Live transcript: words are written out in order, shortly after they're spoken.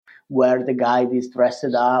where the guide is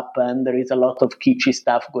dressed up and there is a lot of kitschy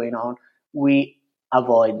stuff going on. We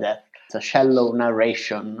avoid that. It's a shallow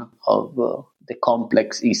narration of the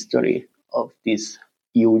complex history of this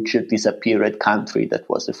huge disappeared country that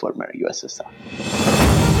was the former USSR.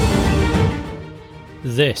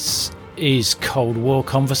 This is Cold War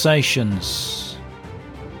Conversations.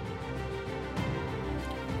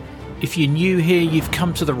 If you're new here, you've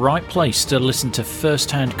come to the right place to listen to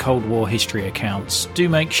first-hand Cold War history accounts. Do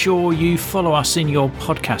make sure you follow us in your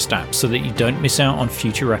podcast app so that you don't miss out on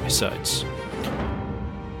future episodes.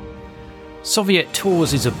 Soviet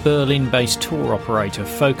Tours is a Berlin-based tour operator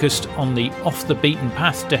focused on the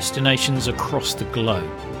off-the-beaten-path destinations across the globe.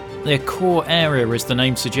 Their core area, as the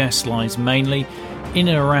name suggests, lies mainly in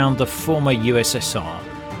and around the former USSR,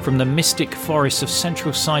 from the mystic forests of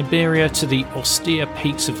central Siberia to the austere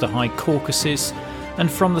peaks of the High Caucasus, and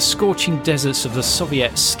from the scorching deserts of the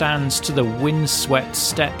Soviet stands to the wind-swept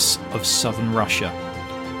steppes of southern Russia.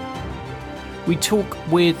 We talk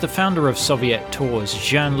with the founder of Soviet Tours,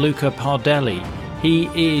 Gianluca Pardelli. He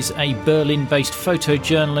is a Berlin-based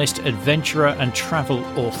photojournalist, adventurer and travel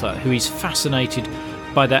author who is fascinated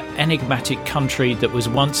by that enigmatic country that was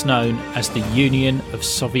once known as the Union of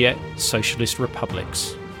Soviet Socialist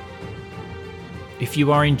Republics. If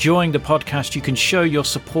you are enjoying the podcast, you can show your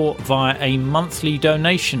support via a monthly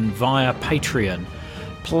donation via Patreon.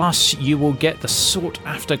 Plus, you will get the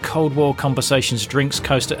sought-after Cold War Conversations drinks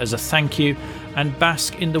coaster as a thank you and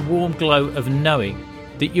bask in the warm glow of knowing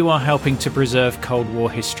that you are helping to preserve Cold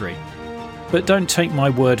War history. But don't take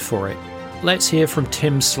my word for it. Let's hear from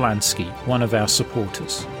Tim Slansky, one of our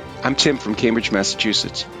supporters. I'm Tim from Cambridge,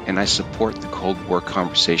 Massachusetts, and I support the Cold War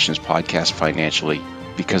Conversations podcast financially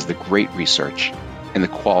because of the great research and the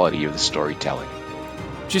quality of the storytelling.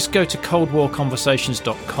 Just go to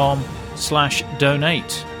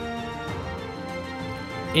coldwarconversations.com/donate.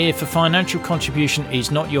 If a financial contribution is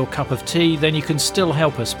not your cup of tea, then you can still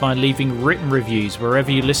help us by leaving written reviews wherever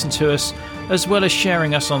you listen to us, as well as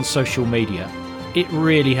sharing us on social media. It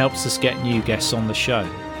really helps us get new guests on the show.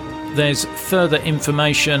 There's further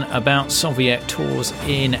information about Soviet Tours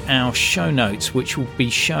in our show notes, which will be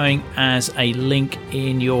showing as a link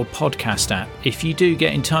in your podcast app. If you do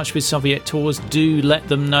get in touch with Soviet Tours, do let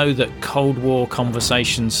them know that Cold War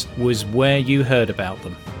Conversations was where you heard about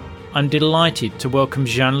them. I'm delighted to welcome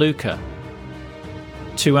Gianluca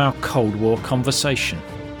to our Cold War conversation.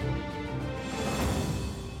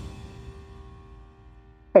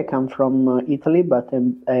 I come from Italy, but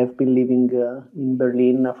I have been living in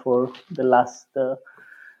Berlin for the last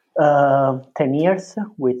 10 years,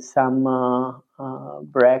 with some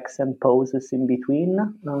breaks and pauses in between.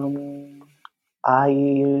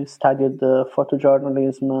 I studied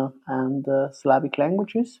photojournalism and Slavic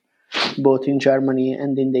languages, both in Germany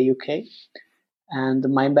and in the UK. And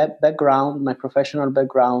my background, my professional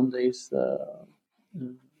background, is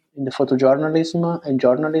in the photojournalism and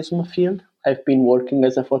journalism field. I've been working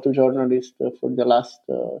as a photojournalist for the last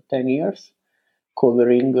 10 years,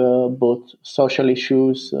 covering both social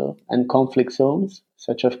issues and conflict zones,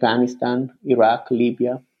 such as Afghanistan, Iraq,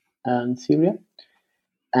 Libya, and Syria.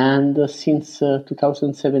 And since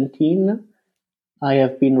 2017, I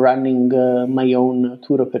have been running my own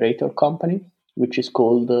tour operator company, which is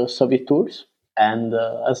called Soviet Tours. And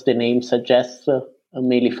as the name suggests,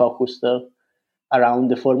 mainly focused around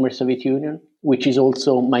the former Soviet Union, which is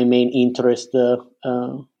also my main interest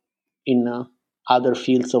in other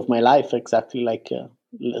fields of my life, exactly like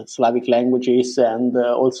Slavic languages, and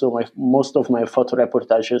also most of my photo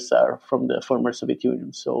reportages are from the former Soviet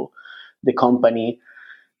Union. So the company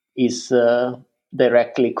is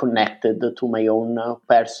directly connected to my own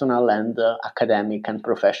personal and academic and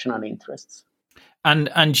professional interests.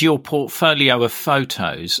 And your portfolio of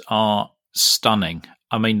photos are stunning.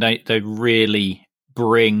 I mean, they really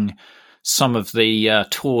bring some of the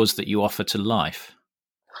tours that you offer to life.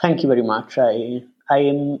 Thank you very much. I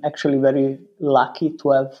am actually very lucky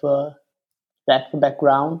to have that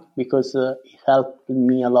background, because it helped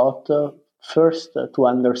me a lot. First, to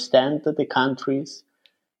understand the countries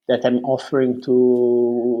that I'm offering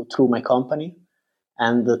through my company,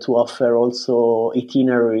 and to offer also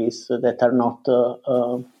itineraries that are not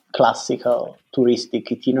classical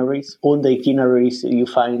touristic itineraries. All the itineraries you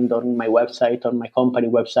find on my website, on my company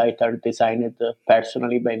website, are designed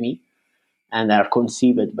personally by me and are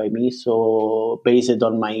conceived by me. So based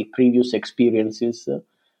on my previous experiences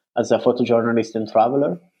as a photojournalist and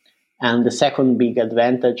traveler. And the second big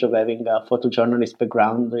advantage of having a photojournalist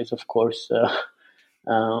background is, of course,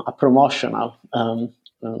 a promotional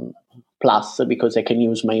plus, because I can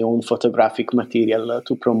use my own photographic material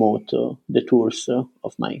to promote the tours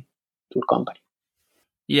of my tour company.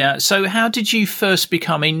 Yeah. So how did you first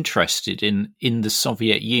become interested in the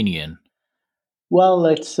Soviet Union? Well,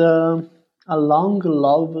 it's a long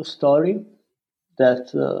love story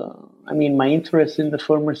that, my interest in the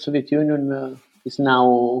former Soviet Union is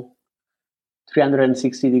now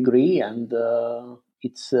 360-degree, and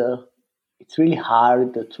it's really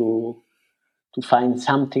hard to find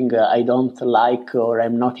something I don't like or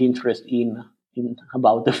I'm not interested in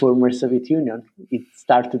about the former Soviet Union. It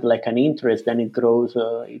started like an interest, then it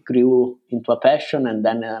grew into a passion, and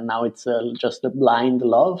then now it's just a blind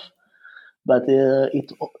love. But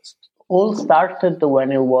it all started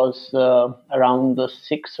when I was around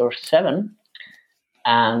 6 or 7,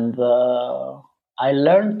 and I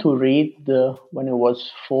learned to read when I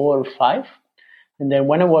was 4 or 5, and then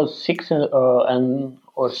when I was 6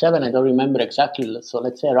 or 7, I don't remember exactly. So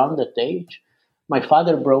let's say around that age, my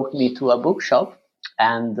father brought me to a bookshop,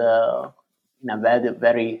 and in a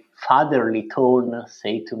very fatherly tone,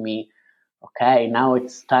 say to me, "Okay, now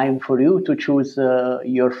it's time for you to choose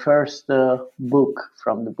your first book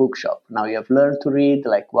from the bookshop. Now you have learned to read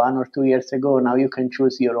like 1 or 2 years ago. Now you can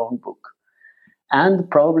choose your own book." And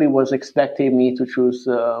probably was expecting me to choose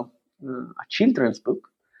a children's book.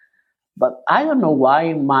 But I don't know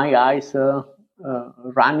why my eyes,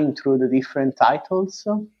 running through the different titles,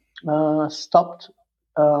 stopped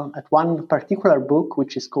at one particular book,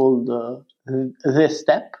 which is called The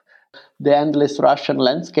Steppe, The Endless Russian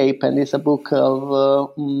Landscape, and it's a book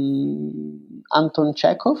of Anton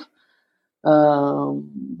Chekhov,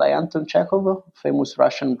 by Anton Chekhov, famous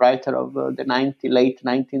Russian writer of the late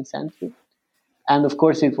 19th century. And of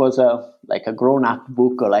course, it was like a grown-up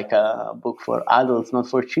book, or like a book for adults, not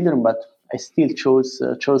for children. But I still chose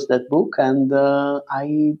that book, and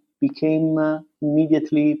I became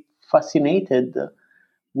immediately fascinated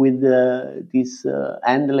with this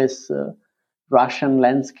endless Russian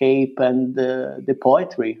landscape and the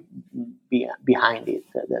poetry behind it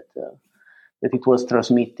that it was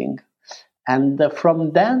transmitting. And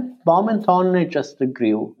from that moment on, it just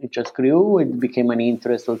grew. It became an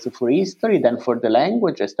interest also for history, then for the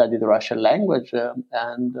language. I studied the Russian language,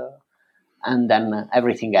 and then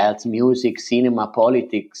everything else: music, cinema,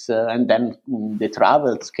 politics, and then the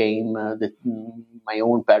travels came. My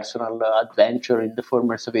own personal adventure in the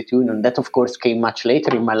former Soviet Union. That, of course, came much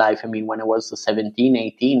later in my life. I mean, when I was 17,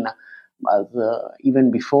 18. But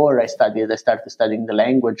even before I started studying the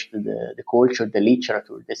language, the culture, the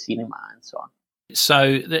literature, the cinema, and so on.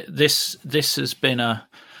 So this has been a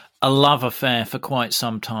love affair for quite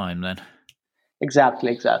some time, then.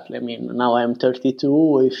 Exactly. I mean, now I'm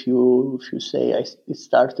 32. If you say it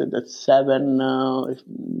started at 7,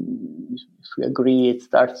 if we agree, it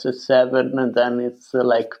starts at 7, and then it's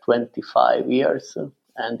like 25 years.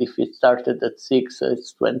 And if it started at 6,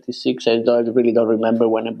 it's 26. I really don't remember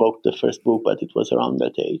when I bought the first book, but it was around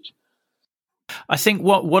that age. I think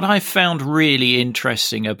what I found really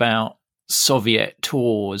interesting about Soviet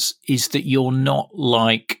tours is that you're not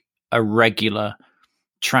like a regular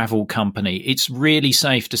travel company. It's really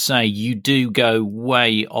safe to say you do go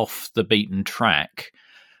way off the beaten track,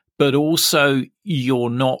 but also you're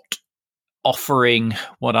not offering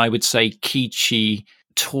what I would say kitschy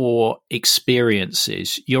tour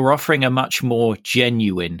experiences. You're offering a much more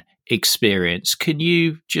genuine experience. Can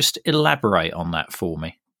you just elaborate on that for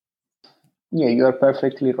me? Yeah, you are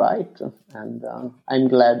perfectly right, and I'm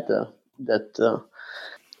glad that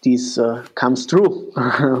this comes true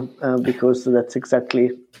because that's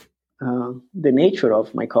exactly the nature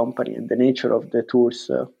of my company and the nature of the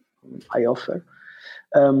tours I offer.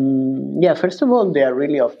 First of all, they are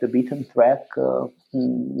really off the beaten track,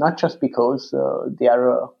 not just because they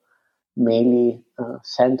are mainly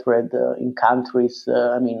centered in countries.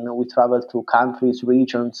 We travel to countries,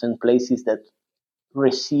 regions, and places that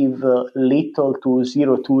receive little to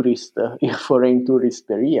zero tourists, foreign tourists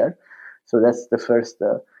per year. So that's the first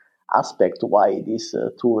aspect why these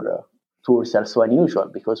tours are so unusual,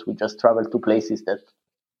 because we just travel to places that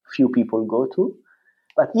few people go to.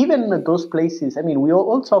 But even those places, we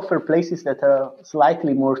also offer places that are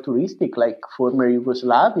slightly more touristic, like former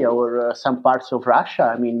Yugoslavia or some parts of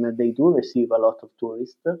Russia. They do receive a lot of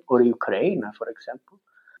tourists, or Ukraine, for example.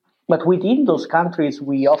 But within those countries,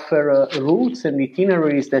 we offer routes and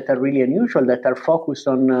itineraries that are really unusual, that are focused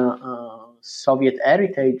on Soviet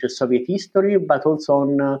heritage, Soviet history, but also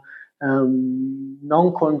on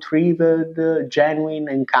non-contrived, genuine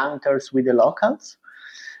encounters with the locals.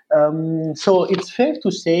 So it's fair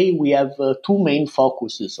to say we have two main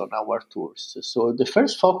focuses on our tours. So the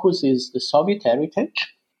first focus is the Soviet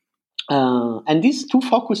heritage. And these two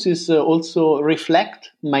focuses also reflect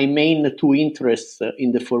my main two interests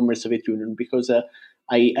in the former Soviet Union, because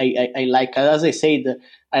I like, as I said,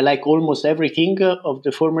 I like almost everything of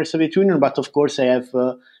the former Soviet Union, but of course I have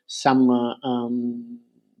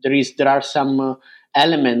there are some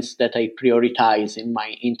elements that I prioritize in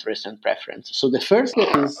my interest and preference. So the first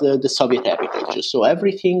is the Soviet heritage. So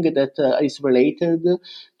everything that is related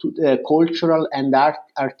to the cultural and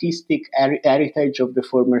artistic heritage of the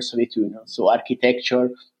former Soviet Union. So architecture,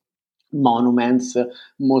 monuments,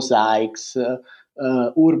 mosaics,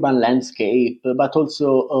 urban landscape, but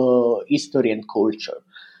also history and culture.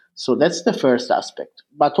 So that's the first aspect.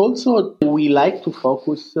 But also we like to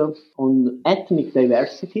focus on ethnic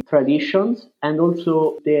diversity, traditions, and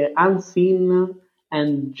also the unseen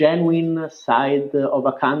and genuine side of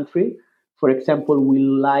a country. For example, we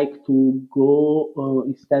like to go,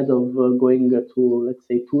 instead of going to, let's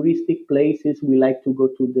say, touristic places, we like to go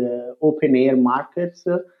to the open air markets,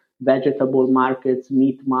 vegetable markets,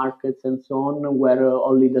 meat markets, and so on, where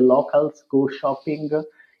only the locals go shopping.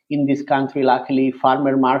 In this country, luckily,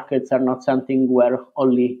 farmer markets are not something where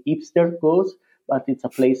only hipster goes, but it's a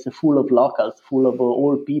place full of locals, full of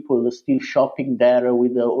old people still shopping there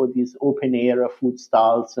with all these open air food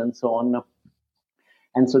stalls and so on.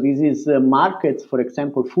 And so this is markets, for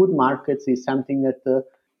example, food markets is something that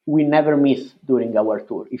we never miss during our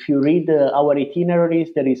tour. If you read our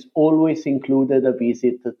itineraries, there is always included a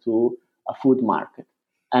visit to a food market.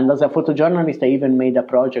 And as a photojournalist, I even made a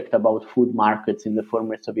project about food markets in the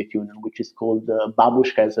former Soviet Union, which is called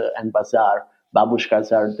Babushkas and Bazaar.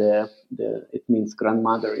 Babushkas are it means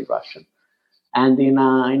grandmother in Russian. And in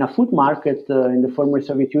a food market in the former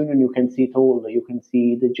Soviet Union, you can see it all. You can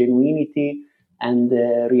see the genuinity and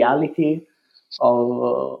the reality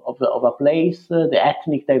of a place, the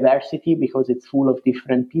ethnic diversity, because it's full of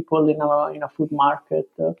different people in a food market,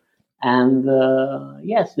 and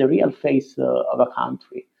yes, the real face of a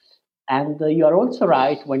country. And you are also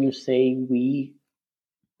right when you say we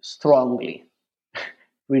strongly,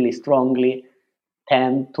 really strongly,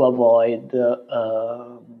 tend to avoid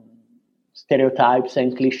stereotypes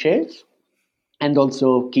and cliches, and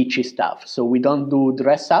also kitschy stuff. So we don't do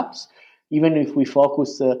dress-ups, even if we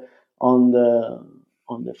focus on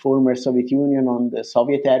the former Soviet Union, on the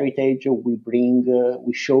Soviet heritage. We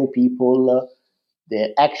show people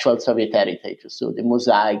the actual Soviet heritage, so the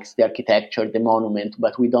mosaics, the architecture, the monument.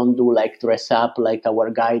 But we don't do like dress up, like our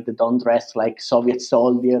guide don't dress like Soviet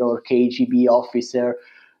soldier or KGB officers.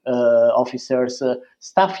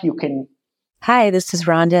 Stuff you can. Hi, this is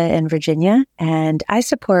Rhonda in Virginia, and I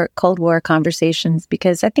support Cold War Conversations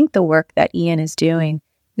because I think the work that Ian is doing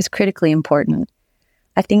is critically important.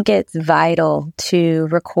 I think it's vital to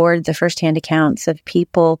record the firsthand accounts of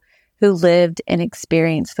people who lived and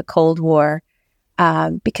experienced the Cold War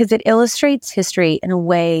because it illustrates history in a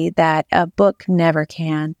way that a book never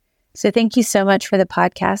can. So thank you so much for the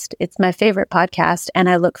podcast. It's my favorite podcast, and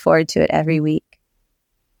I look forward to it every week.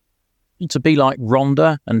 To be like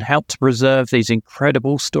Rhonda and help to preserve these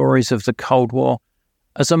incredible stories of the Cold War,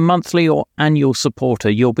 as a monthly or annual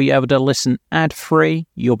supporter, you'll be able to listen ad-free,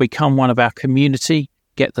 you'll become one of our community,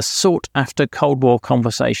 get the sought-after Cold War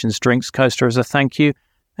Conversations drinks coaster as a thank you,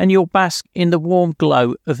 and you'll bask in the warm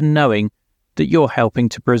glow of knowing that you're helping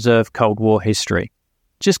to preserve Cold War history.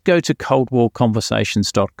 Just go to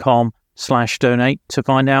coldwarconversations.com/donate to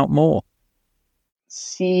find out more.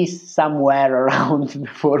 See somewhere around the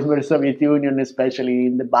former Soviet Union, especially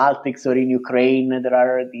in the Baltics or in Ukraine, there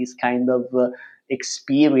are these kind of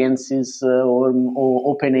experiences or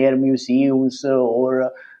open-air museums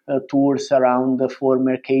or tours around the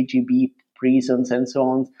former KGB prisons and so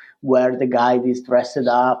on, where the guide is dressed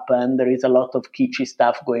up and there is a lot of kitschy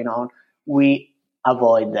stuff going on. We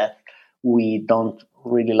avoid that. We don't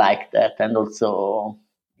really like that. And also,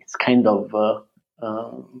 it's kind of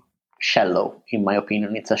shallow, in my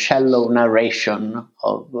opinion. It's a shallow narration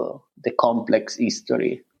of the complex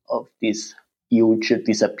history of this huge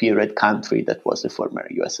disappeared country that was the former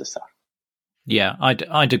USSR. Yeah,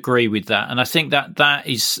 I'd agree with that, and I think that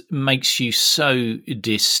makes you so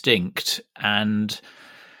distinct. And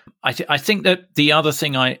I think that the other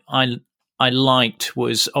thing I liked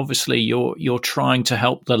was obviously you're trying to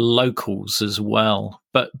help the locals as well,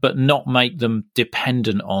 but not make them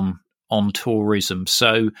dependent on tourism.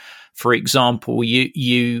 So, for example,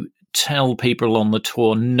 you tell people on the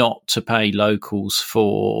tour not to pay locals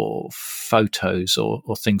for photos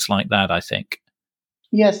or things like that, I think.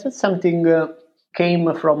 Yes, that's something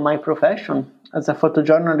came from my profession. As a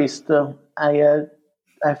photojournalist,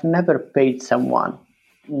 I've never paid someone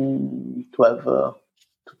to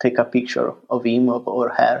take a picture of him or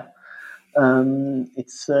her.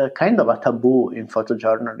 It's kind of a taboo in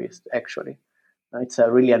photojournalists, actually. It's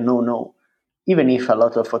really a no-no. Even if a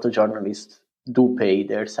lot of photojournalists do pay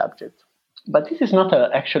their subjects. But this is not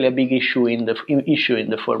actually a big issue in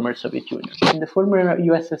the former Soviet Union. In the former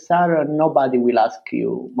USSR, nobody will ask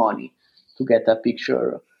you money to get a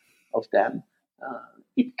picture of them.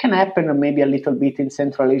 It can happen maybe a little bit in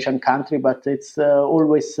Central Asian country, but it's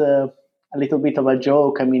always a little bit of a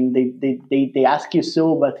joke. I mean, they ask you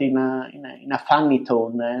so, but in a funny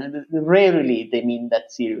tone. Rarely they mean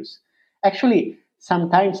that serious. Actually,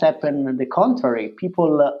 sometimes happen the contrary.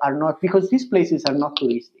 People are not, because these places are not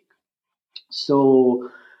touristic. So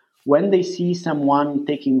when they see someone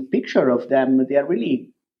taking a picture of them, they are really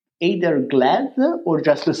either glad or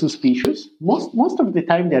just suspicious. Most of the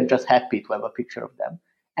time, they're just happy to have a picture of them.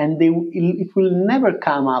 And it will never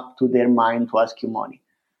come up to their mind to ask you money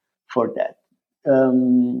for that.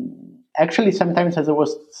 Actually, sometimes, as I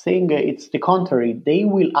was saying, it's the contrary. They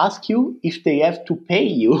will ask you if they have to pay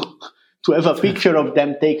you to have a picture of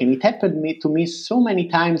them taken. It happened to me so many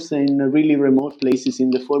times in really remote places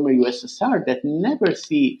in the former USSR that never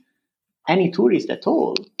see any tourist at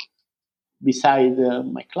all, beside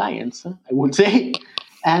my clients, I would say.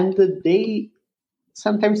 And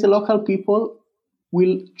sometimes the local people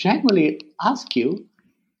will genuinely ask you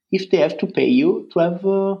if they have to pay you to have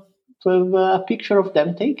a picture of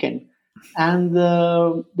them taken. And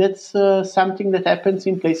that's something that happens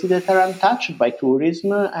in places that are untouched by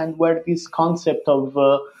tourism and where this concept of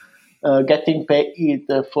getting paid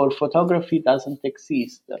for photography doesn't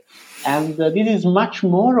exist. And this is much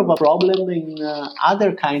more of a problem in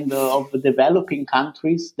other kind of developing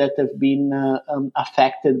countries that have been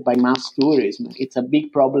affected by mass tourism. It's a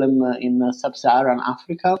big problem in sub-Saharan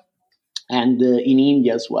Africa and in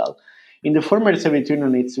India as well. In the former Soviet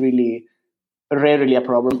Union, it's really rarely a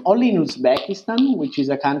problem. Only in Uzbekistan, which is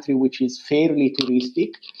a country which is fairly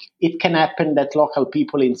touristic, it can happen that local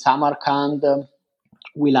people in Samarkand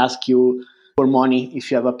will ask you for money if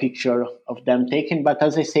you have a picture of them taken. But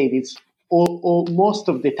as I said, it's most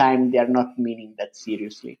of the time they are not meaning that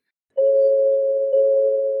seriously.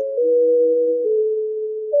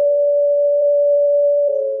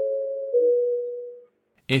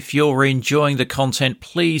 If you're enjoying the content,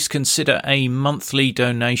 please consider a monthly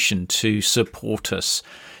donation to support us.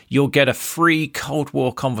 You'll get a free Cold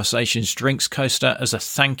War Conversations drinks coaster as a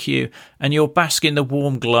thank you, and you'll bask in the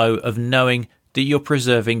warm glow of knowing that you're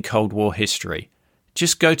preserving Cold War history.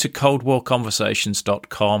 Just go to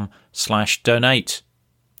coldwarconversations.com/donate.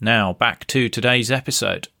 Now, back to today's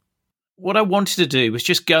episode. What I wanted to do was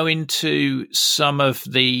just go into some of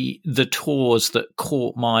the tours that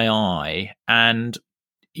caught my eye, and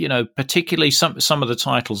particularly some of the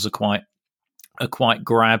titles are quite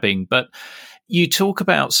grabbing. But you talk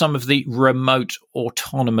about some of the remote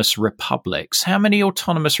autonomous republics. How many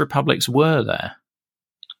autonomous republics were there?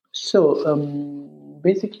 So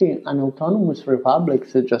basically, an autonomous republic,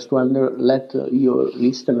 just to let your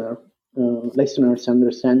listeners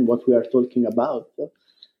understand what we are talking about.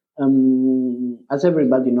 As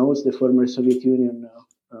everybody knows, the former Soviet Union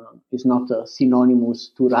is not synonymous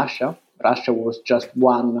to Russia. Russia was just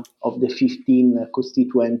one of the 15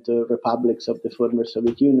 constituent republics of the former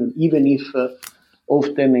Soviet Union, even if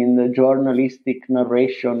often in the journalistic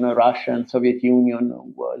narration, Russia and Soviet Union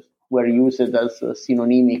were used as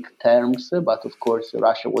synonymic terms. But of course,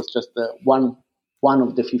 Russia was just one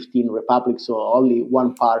of the 15 republics, so only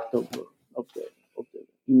one part of the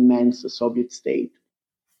immense Soviet state.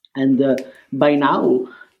 And by now,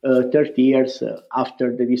 30 years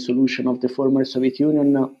after the dissolution of the former Soviet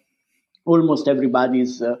Union, almost everybody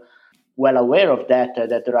is well aware of that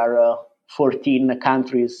there are 14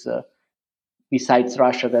 countries besides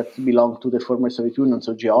Russia that belong to the former Soviet Union.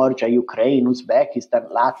 So Georgia, Ukraine, Uzbekistan,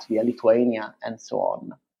 Latvia, Lithuania, and so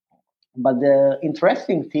on. But the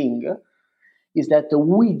interesting thing is that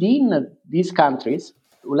within these countries,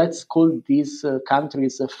 let's call these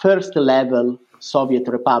countries first level Soviet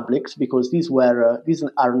republics, because these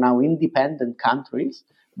are now independent countries.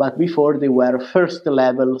 But before they were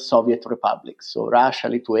first-level Soviet republics. So Russia,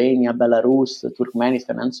 Lithuania, Belarus,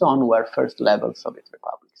 Turkmenistan, and so on were first-level Soviet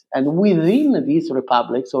republics. And within these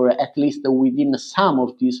republics, or at least within some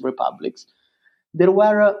of these republics, there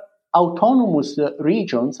were autonomous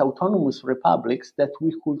regions, autonomous republics that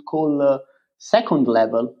we could call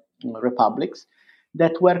second-level republics,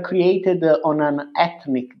 that were created on an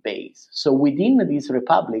ethnic base. So within these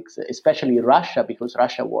republics, especially Russia, because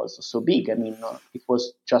Russia was so big, it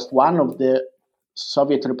was just one of the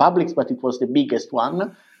Soviet republics, but it was the biggest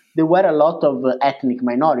one, there were a lot of ethnic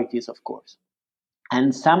minorities, of course.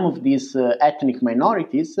 And some of these ethnic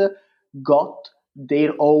minorities got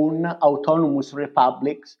their own autonomous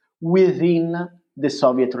republics within the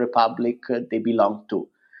Soviet republic they belonged to.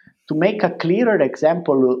 To make a clearer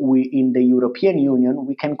example, in the European Union,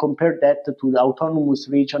 we can compare that to the autonomous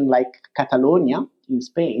region like Catalonia in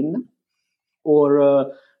Spain,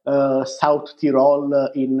 or South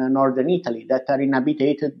Tyrol in northern Italy, that are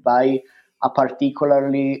inhabited by a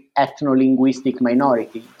particularly ethno-linguistic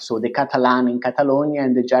minority, so the Catalan in Catalonia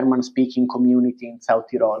and the German-speaking community in South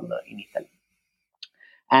Tyrol in Italy.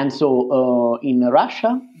 And so in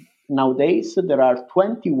Russia, nowadays, there are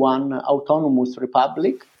 21 autonomous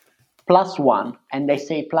republics plus one. And I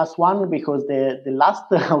say plus one because the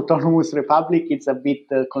last autonomous republic is a bit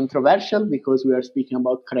controversial, because we are speaking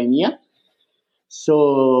about Crimea.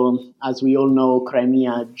 So, as we all know,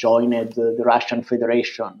 Crimea joined the Russian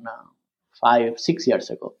Federation 5-6 years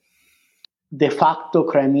ago. De facto,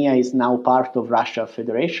 Crimea is now part of Russia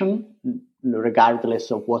Federation,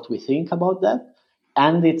 regardless of what we think about that.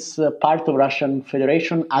 And it's part of Russian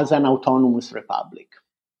Federation as an autonomous republic.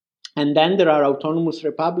 And then there are autonomous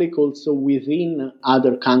republics also within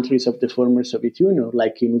other countries of the former Soviet Union,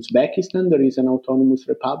 like in Uzbekistan, there is an autonomous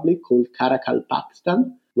republic called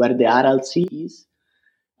Karakalpakstan, where the Aral Sea is.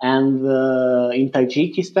 And in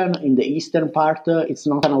Tajikistan, in the eastern part, it's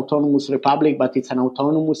not an autonomous republic, but it's an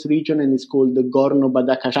autonomous region, and it's called the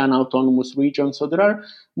Gorno-Badakhian Autonomous Region. So there are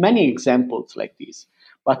many examples like this.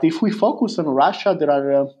 But if we focus on Russia, there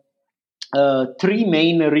are four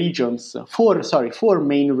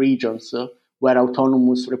main regions where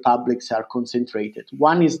autonomous republics are concentrated.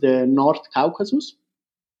 One is the North Caucasus,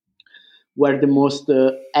 where the most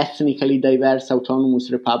ethnically diverse autonomous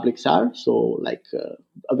republics are. So, like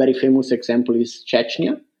a very famous example is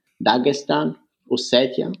Chechnya, Dagestan,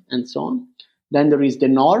 Ossetia, and so on. Then there is the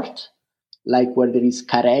North, like where there is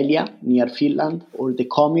Karelia near Finland, or the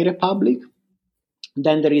Komi Republic.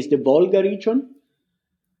 Then there is the Volga region,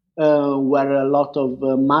 where a lot of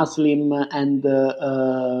Muslim and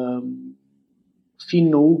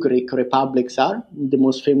Finno-Ugric republics are, the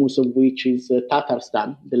most famous of which is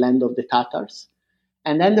Tatarstan, the land of the Tatars.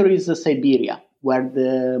 And then there is Siberia, where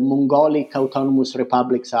the Mongolic autonomous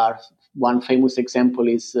republics are. One famous example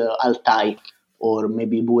is Altai, or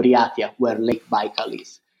maybe Buryatia, where Lake Baikal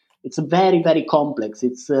is. It's very, very complex.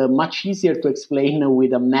 It's much easier to explain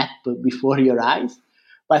with a map before your eyes.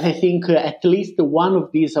 But I think at least one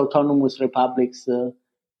of these autonomous republics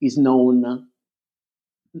is known,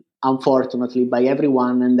 unfortunately, by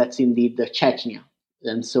everyone, and that's indeed Chechnya.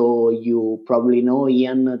 And so you probably know,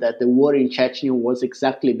 Ian, that the war in Chechnya was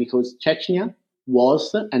exactly because Chechnya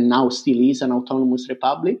was, and now still is, an autonomous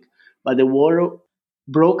republic. But the war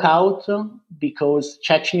broke out because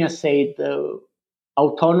Chechnya said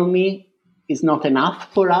autonomy is not enough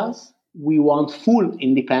for us. We want full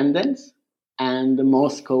independence. And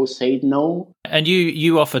Moscow said no. And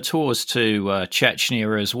you offer tours to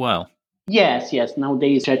Chechnya as well? Yes.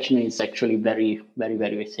 Nowadays, Chechnya is actually very, very,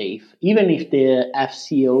 very safe. Even if the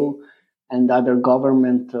FCO and other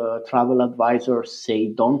government travel advisors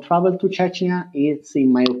say don't travel to Chechnya, it's,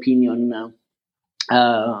 in my opinion,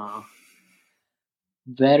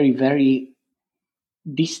 very, very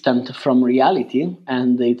distant from reality.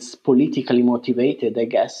 And it's politically motivated, I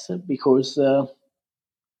guess, because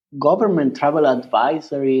government travel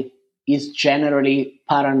advisory is generally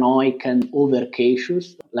paranoid and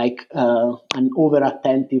over-cautious, like an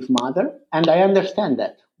over-attentive mother. And I understand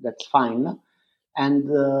that. That's fine. And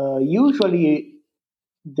usually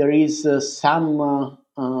there is some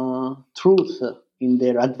truth in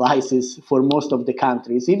their advices for most of the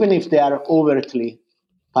countries, even if they are overtly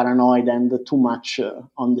paranoid and too much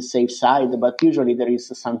on the safe side. But usually there is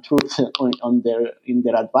some truth in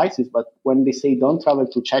their advices. But when they say don't travel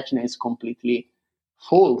to Chechnya, it's completely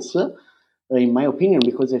false, in my opinion,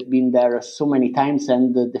 because I've been there so many times,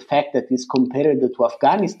 and the fact that it's compared to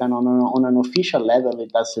Afghanistan on an official level,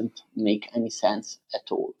 it doesn't make any sense at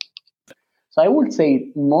all. So I would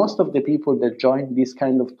say most of the people that join these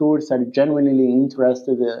kind of tours are genuinely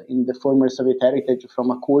interested in the former Soviet heritage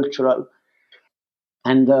from a cultural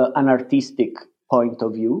and an artistic point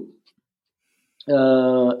of view.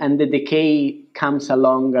 And the decay comes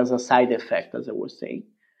along as a side effect, as I was saying.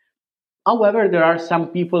 However, there are some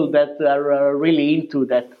people that are really into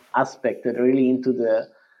that aspect, that are really into the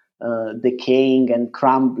decaying and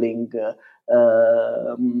crumbling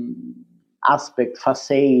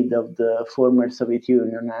facade of the former Soviet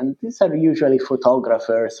Union. And these are usually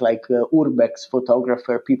photographers, like urbex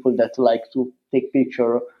photographer, people that like to take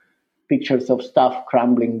pictures of stuff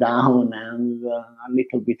crumbling down and a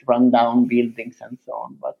little bit run down buildings and so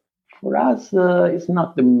on. But for us, it's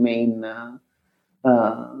not the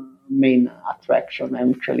main attraction.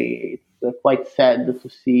 Actually, it's quite sad to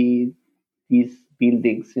see these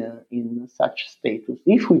buildings in such status.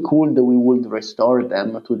 If we could, we would restore them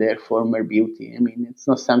to their former beauty. I mean, it's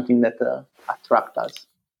not something that attracts us.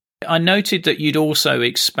 I noted that you'd also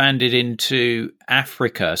expanded into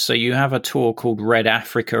Africa. So you have a tour called Red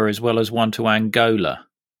Africa as well as one to Angola.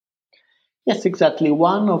 Yes, exactly.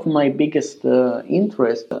 One of my biggest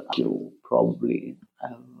interests, you probably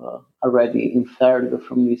have already inferred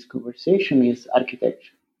from this conversation, is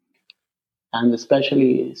architecture, and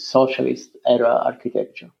especially socialist era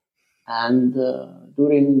architecture. And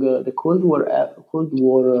during the Cold War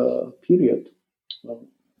period,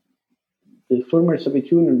 the former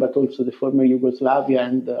Soviet Union, but also the former Yugoslavia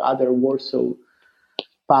and the other Warsaw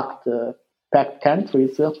Pact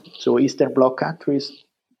countries, so Eastern Bloc countries,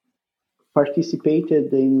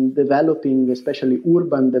 participated in developing, especially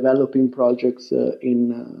urban developing projects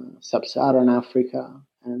in sub-Saharan Africa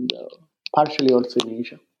and partially also in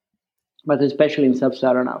Asia, but especially in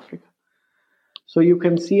sub-Saharan Africa. So you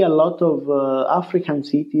can see a lot of African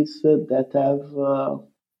cities that have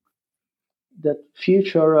that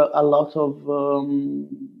feature a lot of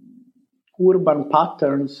urban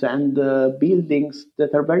patterns and buildings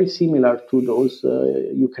that are very similar to those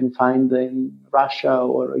you can find in Russia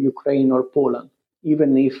or Ukraine or Poland,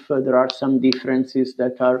 even if there are some differences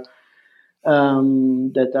that are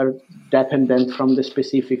dependent from the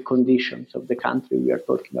specific conditions of the country we are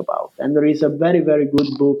talking about. And there is a very, very good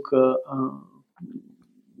book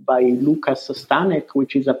by Lukasz Stanek,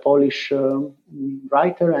 which is a Polish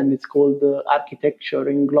writer, and it's called Architecture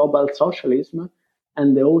in Global Socialism.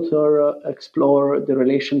 And the author explored the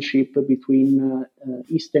relationship between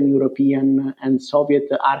Eastern European and Soviet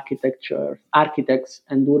architects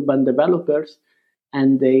and urban developers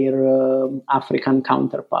and their African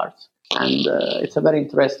counterparts. And it's a very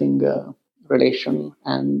interesting relation,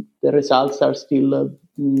 and the results are still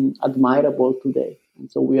admirable today. And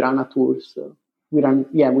so we run a tours. We run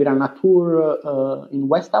a tour in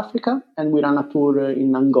West Africa, and we run a tour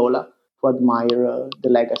in Angola to admire the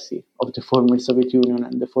legacy of the former Soviet Union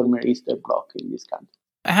and the former Eastern Bloc in this country.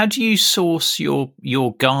 How do you source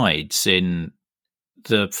your guides in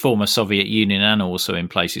the former Soviet Union and also in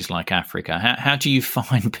places like Africa? How do you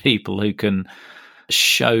find people who can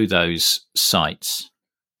show those sites?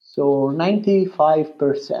 So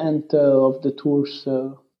 95% of the tours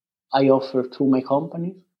I offer through my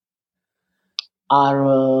company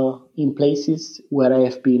are in places where I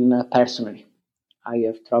have been personally. I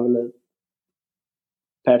have traveled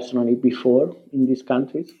personally before in these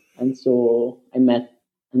countries, and so I met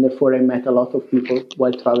a lot of people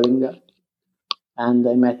while traveling there. And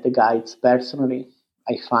I met the guides personally.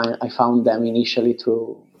 I found them initially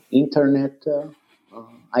through internet.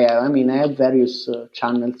 I have various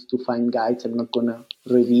channels to find guides. I'm not going to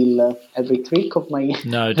reveal every trick of my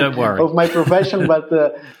don't worry of my profession, but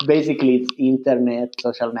basically it's internet,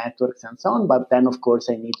 social networks, and so on. But then, of course,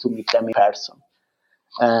 I need to meet them in person,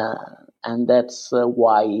 and that's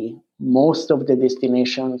why most of the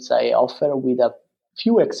destinations I offer, with a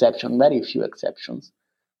few exceptions, very few exceptions,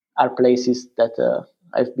 are places that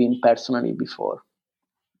I've been personally before.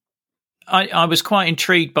 I was quite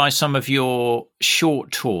intrigued by some of your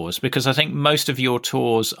short tours, because I think most of your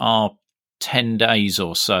tours are 10 days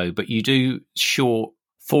or so, but you do short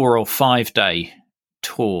 4 or 5 day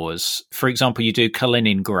tours. For example, you do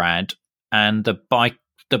Kaliningrad and the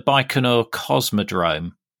Baikonur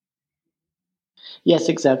Cosmodrome. Yes,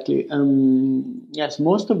 exactly. Yes,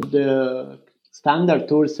 most of the standard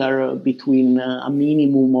tours are between a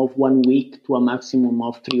minimum of 1 week to a maximum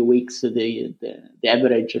of 3 weeks. The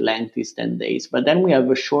average length is 10 days. But then we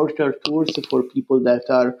have shorter tours for people that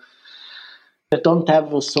don't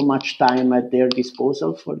have so much time at their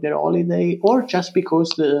disposal for their holiday, or just because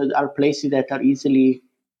there are places that are easily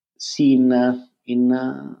seen in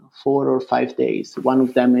 4 or 5 days. One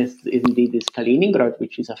of them is Kaliningrad,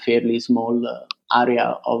 which is a fairly small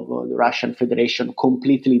area of the Russian Federation,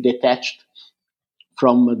 completely detached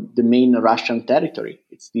from the main Russian territory.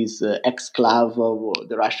 It's this exclave of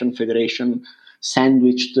the Russian Federation,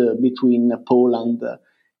 sandwiched between Poland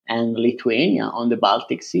and Lithuania on the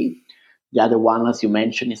Baltic Sea. The other one, as you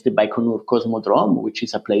mentioned, is the Baikonur Cosmodrome, which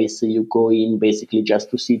is a place you go in basically just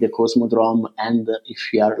to see the Cosmodrome and,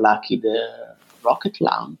 if you are lucky, the rocket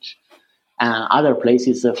launch. Other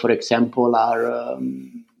places, for example, are,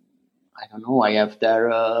 I have there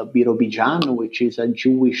Birobidzhan, which is a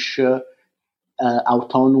Jewish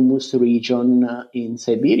autonomous region in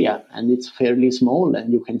Siberia, and it's fairly small,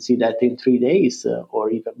 and you can see that in 3 days or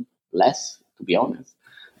even less, to be honest.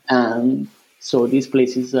 And so these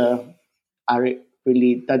places are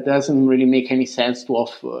really, that doesn't really make any sense to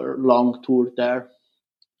offer long tour there.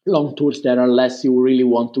 long tours there unless you really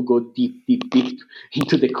want to go deep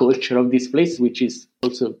into the culture of this place, which is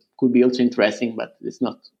also could be also interesting, but it's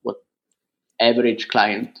not what average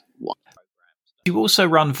client wants. You also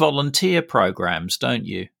run volunteer programs, don't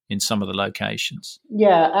you, in some of the locations?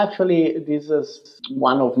 Yeah, actually, this is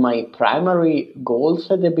one of my primary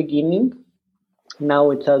goals at the beginning.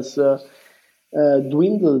 Now it has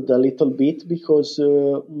dwindled a little bit because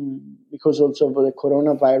also of the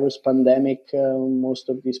coronavirus pandemic, most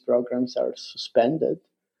of these programs are suspended.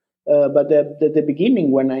 But at the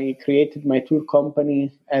beginning, when I created my tour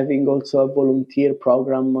company, having also a volunteer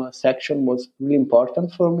program section was really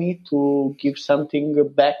important for me to give something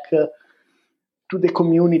back to the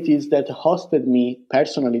communities that hosted me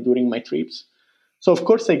personally during my trips. So, of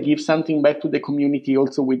course, I give something back to the community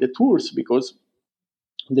also with the tours, because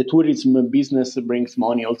the tourism business brings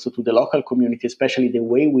money also to the local community, especially the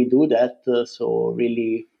way we do that. So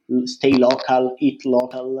really stay local, eat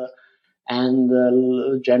local,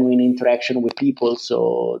 and genuine interaction with people.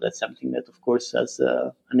 So that's something that, of course, has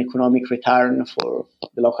an economic return for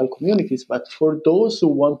the local communities. But for those who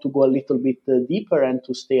want to go a little bit deeper and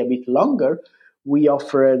to stay a bit longer, we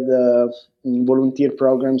offered volunteer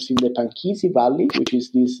programs in the Pankisi Valley, which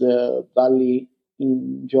is this valley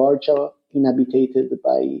in Georgia inhabited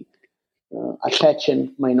by a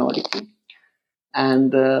Chechen minority,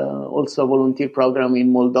 and also a volunteer program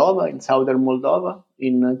in Moldova, in southern Moldova,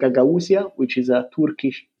 in Gagauzia, which is a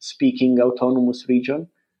Turkish-speaking autonomous region.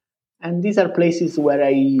 And these are places where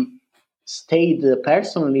I stayed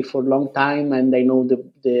personally for a long time, and I know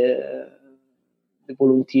the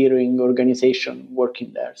volunteering organization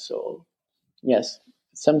working there. So, yes,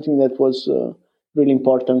 it's something that was really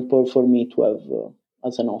important for me to have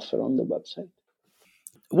as an offer on the website.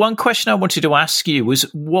 One question I wanted to ask you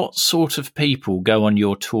was, what sort of people go on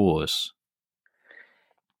your tours?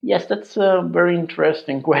 Yes, that's a very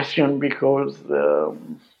interesting question, because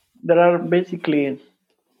there are basically,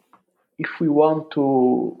 if we want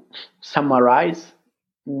to summarize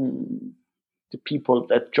the people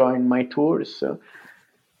that join my tours,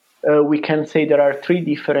 we can say there are three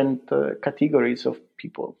different categories of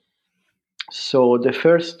people. So the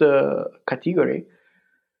first category,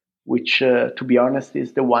 which to be honest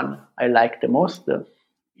is the one I like the most,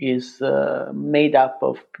 is made up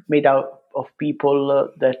of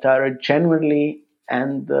people that are genuinely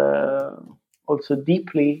and also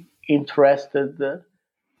deeply interested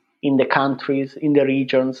in the countries, in the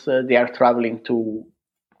regions they are traveling to,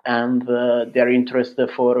 and they are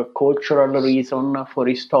interested for cultural reason, for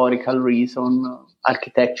historical reason,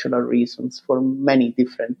 architectural reasons, for many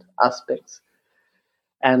different aspects.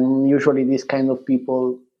 And usually these kind of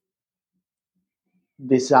people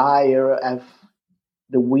have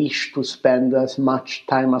the wish to spend as much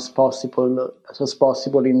time as possible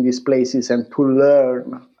in these places, and to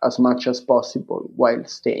learn as much as possible while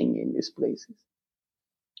staying in these places.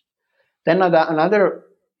 Then another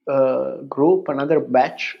group, another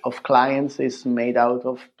batch of clients is made out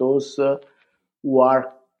of those who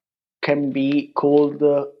can be called,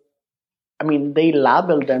 they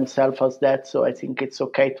label themselves as that, so I think it's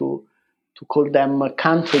okay to call them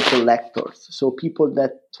country collectors. So people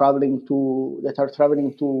that are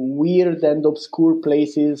traveling to weird and obscure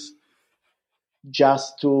places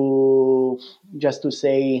just to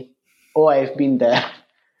say, oh, I've been there.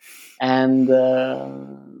 And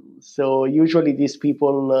so usually these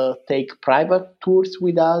people take private tours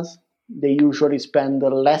with us. They usually spend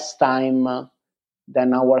less time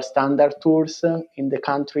than our standard tours in the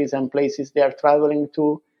countries and places they are traveling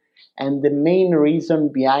to. And the main reason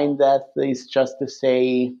behind that is just to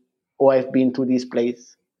say, oh, I've been to this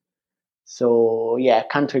place. So, yeah,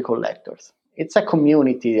 country collectors. It's a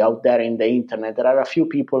community out there in the internet. There are a few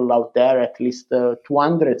people out there, at least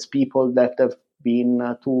 200 people that have been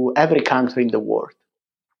to every country in the world.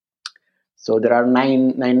 So there are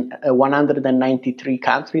 193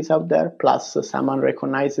 countries out there, plus some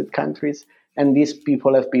unrecognized countries. And these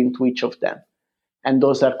people have been to each of them. And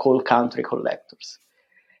those are called country collectors.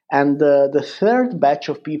 And the third batch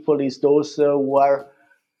of people is those who are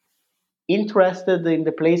interested in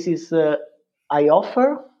the places I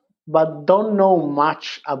offer, but don't know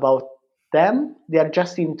much about them. They are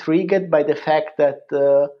just intrigued by the fact that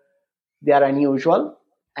they are unusual,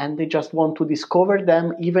 and they just want to discover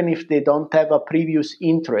them, even if they don't have a previous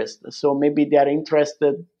interest. So maybe they are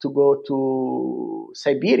interested to go to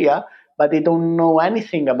Siberia, but they don't know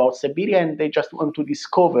anything about Siberia, and they just want to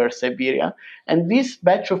discover Siberia. And this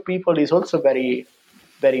batch of people is also very,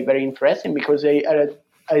 very, very interesting, because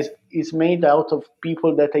is made out of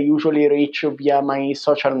people that I usually reach via my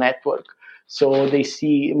social network. So they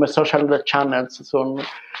see my social channels. So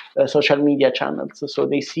social media channels. So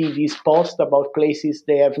they see these posts about places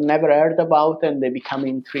they have never heard about, and they become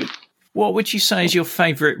intrigued. What would you say is your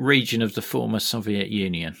favorite region of the former Soviet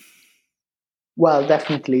Union? Well,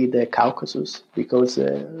 definitely the Caucasus, because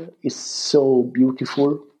it's so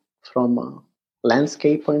beautiful from a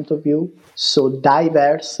landscape point of view, so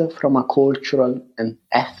diverse from a cultural and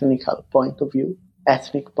ethnic point of view,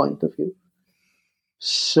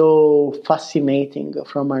 so fascinating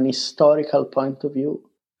from an historical point of view,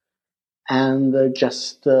 and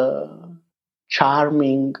just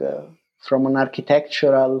charming from an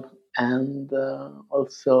architectural and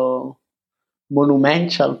also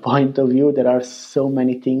monumental point of view. There are so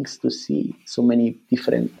many things to see, so many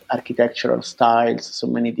different architectural styles, so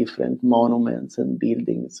many different monuments and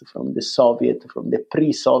buildings from the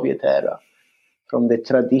pre-Soviet era, from the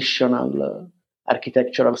traditional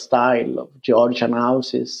architectural style of Georgian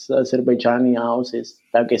houses, Azerbaijani houses,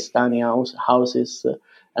 Dagestani houses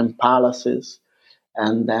and palaces,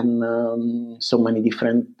 and then so many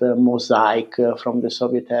different mosaic from the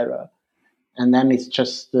Soviet era. And then it's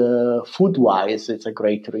just food-wise, it's a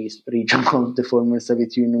great region of the former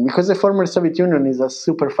Soviet Union, because the former Soviet Union is a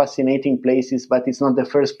super fascinating place, but it's not the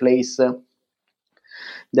first place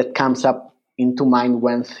that comes up into mind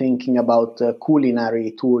when thinking about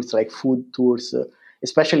culinary tours, like food tours,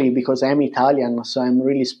 especially because I'm Italian, so I'm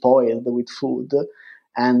really spoiled with food.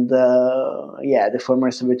 And the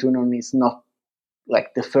former Soviet Union is not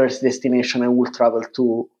like the first destination I will travel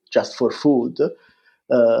to just for food.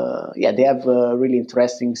 They have really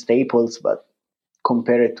interesting staples, but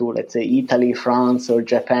compared to, let's say, Italy, France, or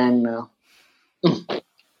Japan,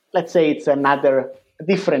 let's say it's another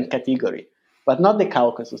different category, but not the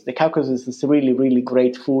Caucasus. The Caucasus is really, really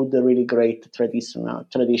great food, really great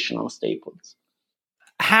traditional staples.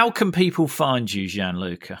 How can people find you,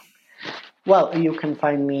 Gianluca? Well, you can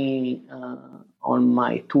find me on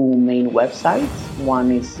my two main websites. One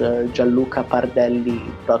is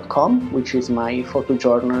gianlucapardelli.com, which is my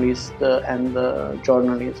photojournalist and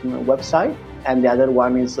journalism website. And the other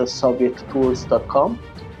one is soviettours.com,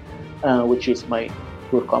 which is my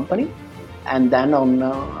tour company. And then on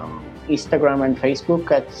Instagram and Facebook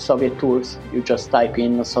at Soviet Tours. You just type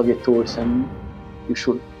in Soviet Tours and you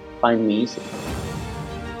should find me easily.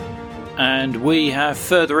 And we have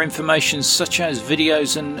further information such as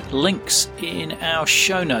videos and links in our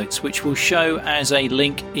show notes, which will show as a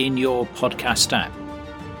link in your podcast app.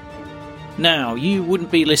 Now, you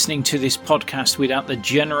wouldn't be listening to this podcast without the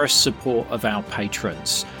generous support of our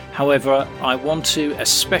patrons. However, I want to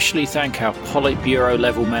especially thank our Politburo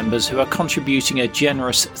level members who are contributing a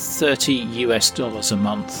generous $30 a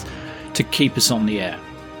month to keep us on the air.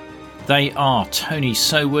 They are Tony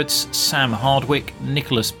Sowoods, Sam Hardwick,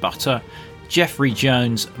 Nicholas Butter, Jeffrey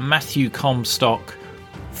Jones, Matthew Comstock,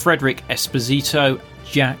 Frederick Esposito,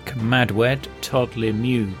 Jack Madwed, Todd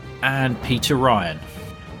Lemieux, and Peter Ryan.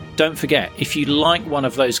 Don't forget, if you like one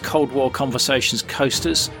of those Cold War Conversations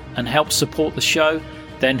coasters and help support the show,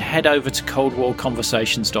 then head over to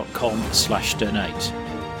coldwarconversations.com/donate.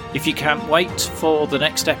 If you can't wait for the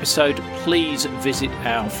next episode, please visit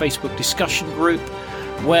our Facebook discussion group,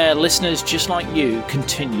 where listeners just like you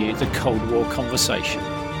continue the Cold War conversation.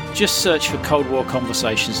 Just search for Cold War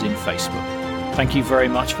Conversations in Facebook. Thank you very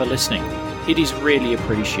much for listening. It is really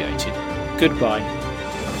appreciated. Goodbye.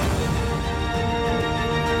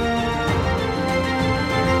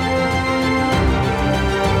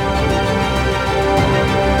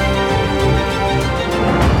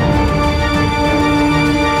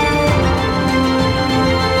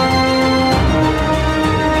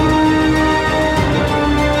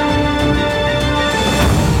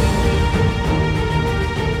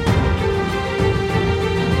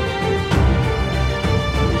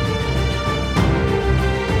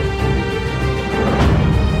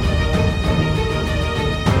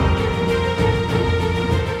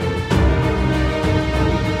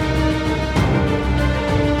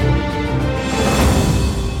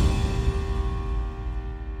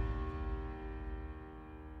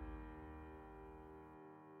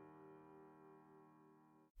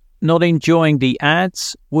 Not enjoying the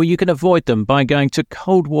ads? Well, you can avoid them by going to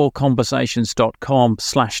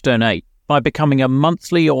coldwarconversations.com/donate. By becoming a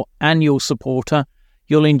monthly or annual supporter,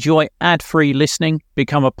 you'll enjoy ad-free listening,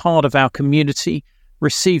 become a part of our community,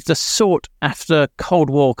 receive the sought-after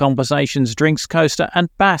Cold War Conversations drinks coaster,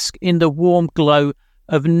 and bask in the warm glow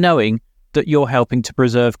of knowing that you're helping to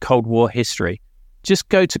preserve Cold War history. Just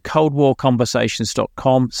go to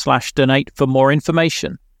coldwarconversations.com/donate for more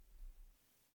information.